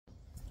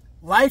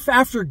Life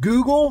after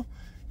Google,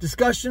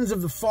 discussions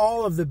of the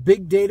fall of the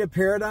big data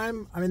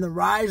paradigm. I mean, the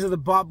rise of the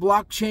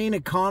blockchain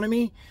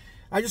economy.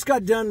 I just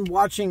got done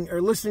watching or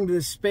listening to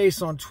this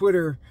space on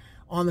Twitter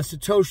on the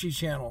Satoshi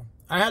channel.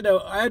 I had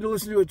to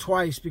listen to it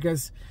twice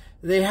because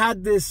they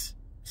had this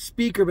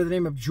speaker by the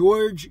name of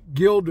George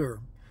Gilder.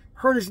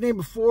 Heard his name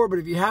before, but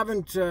if you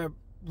haven't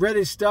read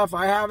his stuff,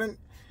 I haven't.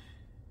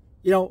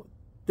 You know,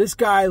 this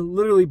guy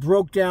literally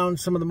broke down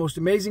some of the most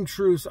amazing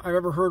truths I've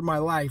ever heard in my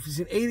life.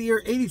 He's an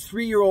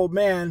 83-year-old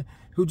man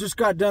who just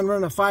got done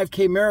running a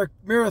 5K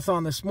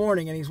marathon this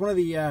morning, and he's one of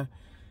the,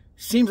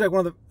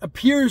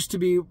 appears to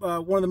be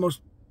one of the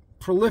most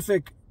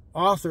prolific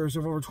authors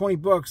of over 20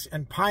 books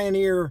and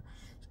pioneer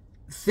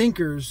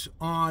thinkers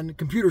on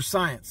computer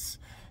science.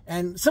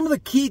 And some of the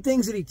key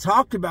things that he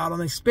talked about on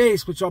this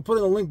space, which I'll put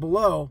in the link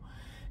below,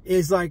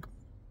 is like,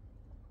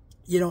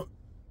 you know,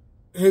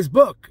 his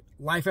book,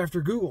 Life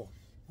After Google.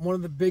 One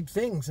of the big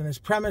things, and his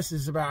premise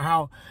is about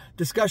how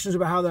discussions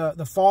about how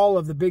the fall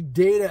of the big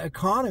data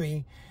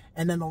economy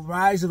and then the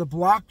rise of the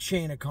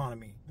blockchain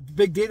economy, the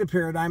big data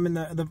paradigm and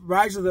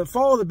the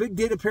fall of the big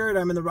data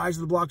paradigm and the rise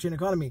of the blockchain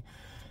economy.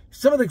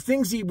 Some of the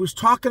things he was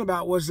talking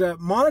about was that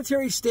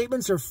monetary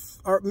systems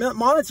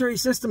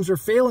are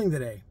failing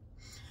today.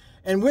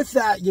 And with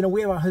that, you know,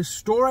 we have a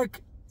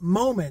historic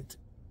moment,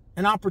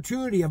 an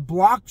opportunity of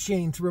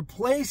blockchain to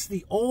replace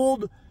the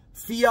old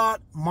fiat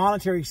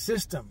monetary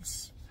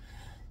systems.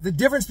 The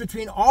difference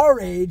between our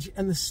age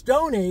and the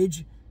Stone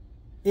Age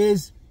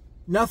is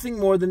nothing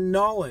more than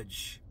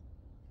knowledge.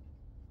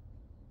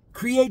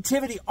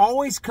 Creativity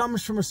always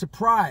comes from a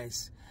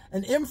surprise,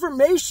 and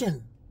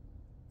information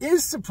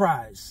is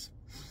surprise.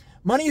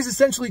 Money is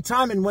essentially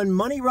time, and when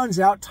money runs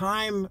out,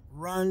 time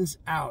runs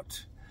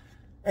out.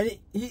 And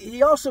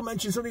he also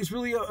mentioned something that's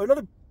really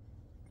another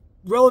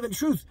relevant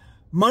truth.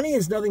 Money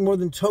is nothing more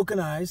than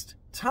tokenized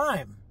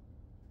time.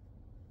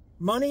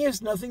 Money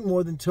is nothing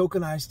more than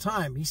tokenized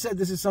time. He said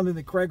this is something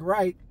that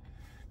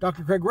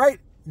Dr. Craig Wright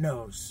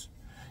knows.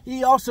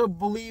 He also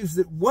believes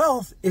that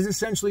wealth is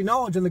essentially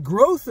knowledge and the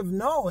growth of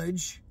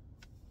knowledge.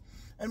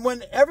 And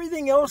when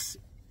everything else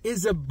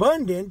is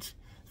abundant,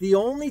 the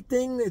only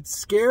thing that's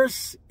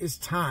scarce is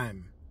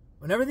time.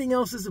 When everything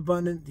else is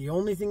abundant, the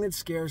only thing that's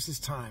scarce is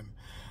time.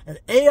 And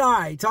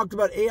AI, he talked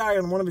about AI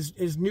in one of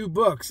his new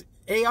books.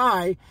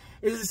 AI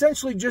is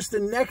essentially just the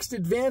next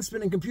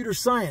advancement in computer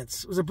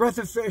science. It was a breath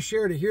of fresh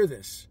air to hear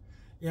this.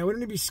 You know, we don't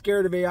need to be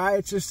scared of AI.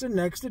 It's just the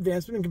next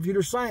advancement in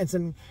computer science.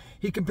 And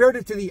he compared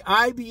it to the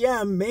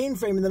IBM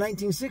mainframe in the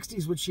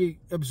 1960s, which he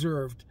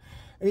observed.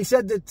 And he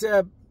said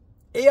that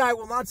AI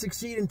will not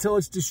succeed until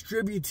it's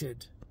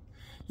distributed.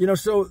 You know,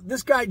 so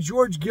this guy,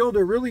 George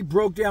Gilder, really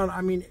broke down,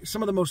 I mean,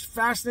 some of the most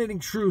fascinating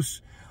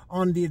truths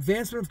on the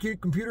advancement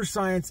of computer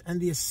science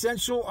and the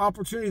essential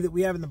opportunity that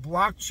we have in the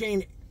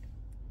blockchain,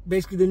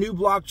 basically the new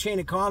blockchain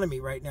economy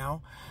right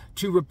now,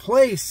 to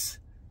replace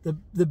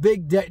the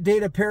big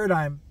data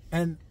paradigm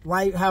and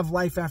have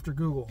life after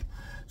Google.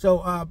 So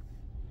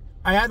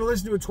I had to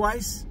listen to it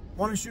twice. I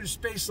want to shoot a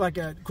space, like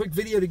a quick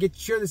video to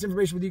share this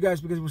information with you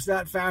guys because it was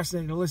that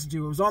fascinating to listen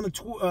to. It was on the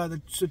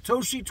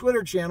Satoshi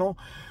Twitter channel,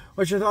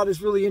 which I thought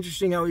is really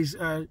interesting how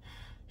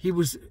he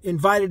was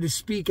invited to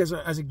speak as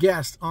a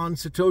guest on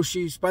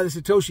by the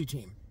Satoshi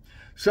team.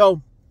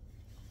 So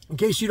in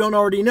case you don't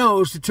already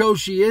know,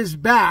 Satoshi is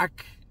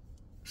back.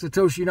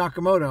 Satoshi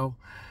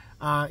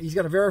Nakamoto. He's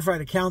got a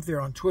verified account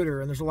there on Twitter,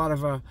 and there's a lot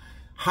of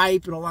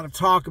hype and a lot of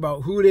talk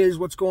about who it is,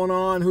 what's going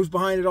on, who's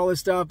behind it, all this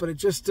stuff. But it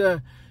just,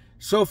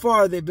 so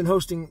far, they've been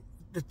hosting,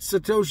 the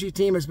Satoshi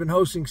team has been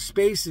hosting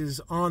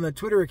spaces on the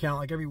Twitter account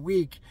like every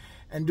week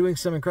and doing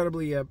some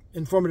incredibly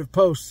informative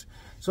posts.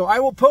 So I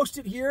will post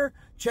it here.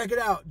 Check it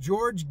out.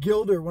 George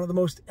Gilder, one of the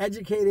most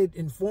educated,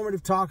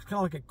 informative talks, kind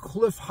of like a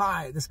Cliff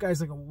High. This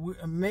guy's like an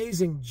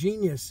amazing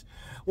genius.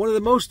 One of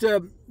the most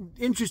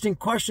interesting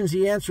questions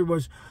he answered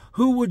was,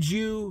 who would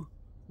you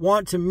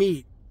want to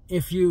meet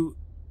if you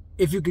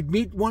could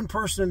meet one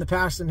person in the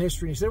past and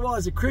history? And he said, well,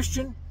 as a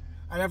Christian,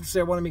 I'd have to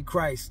say I want to meet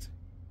Christ.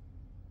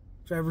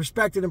 So I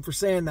respected him for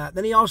saying that.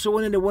 Then he also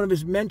went into one of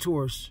his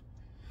mentors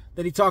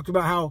that he talked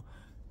about how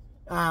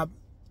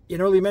an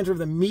early mentor of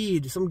the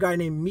Mead, some guy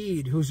named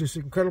Mead, who's this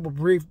incredible,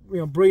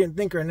 brilliant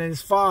thinker, and then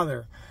his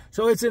father.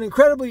 So it's an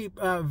incredibly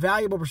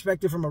valuable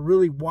perspective from a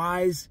really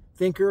wise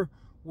thinker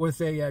with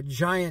a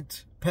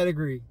giant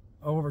pedigree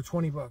of over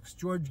 20 books.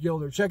 George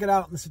Gilder. Check it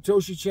out on the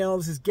Satoshi channel.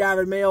 This is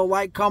Gavin Mayo.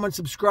 Like, comment,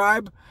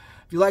 subscribe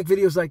if you like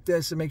videos like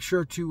this, and make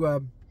sure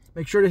to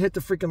hit the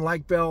freaking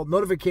like bell,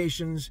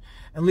 notifications,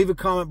 and leave a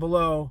comment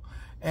below.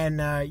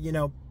 And you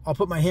know, I'll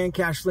put my hand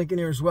cash link in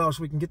here as well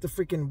so we can get the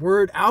freaking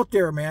word out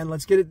there, man.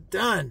 Let's get it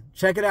done.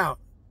 Check it out.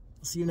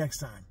 See you next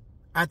time.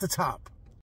 At the top.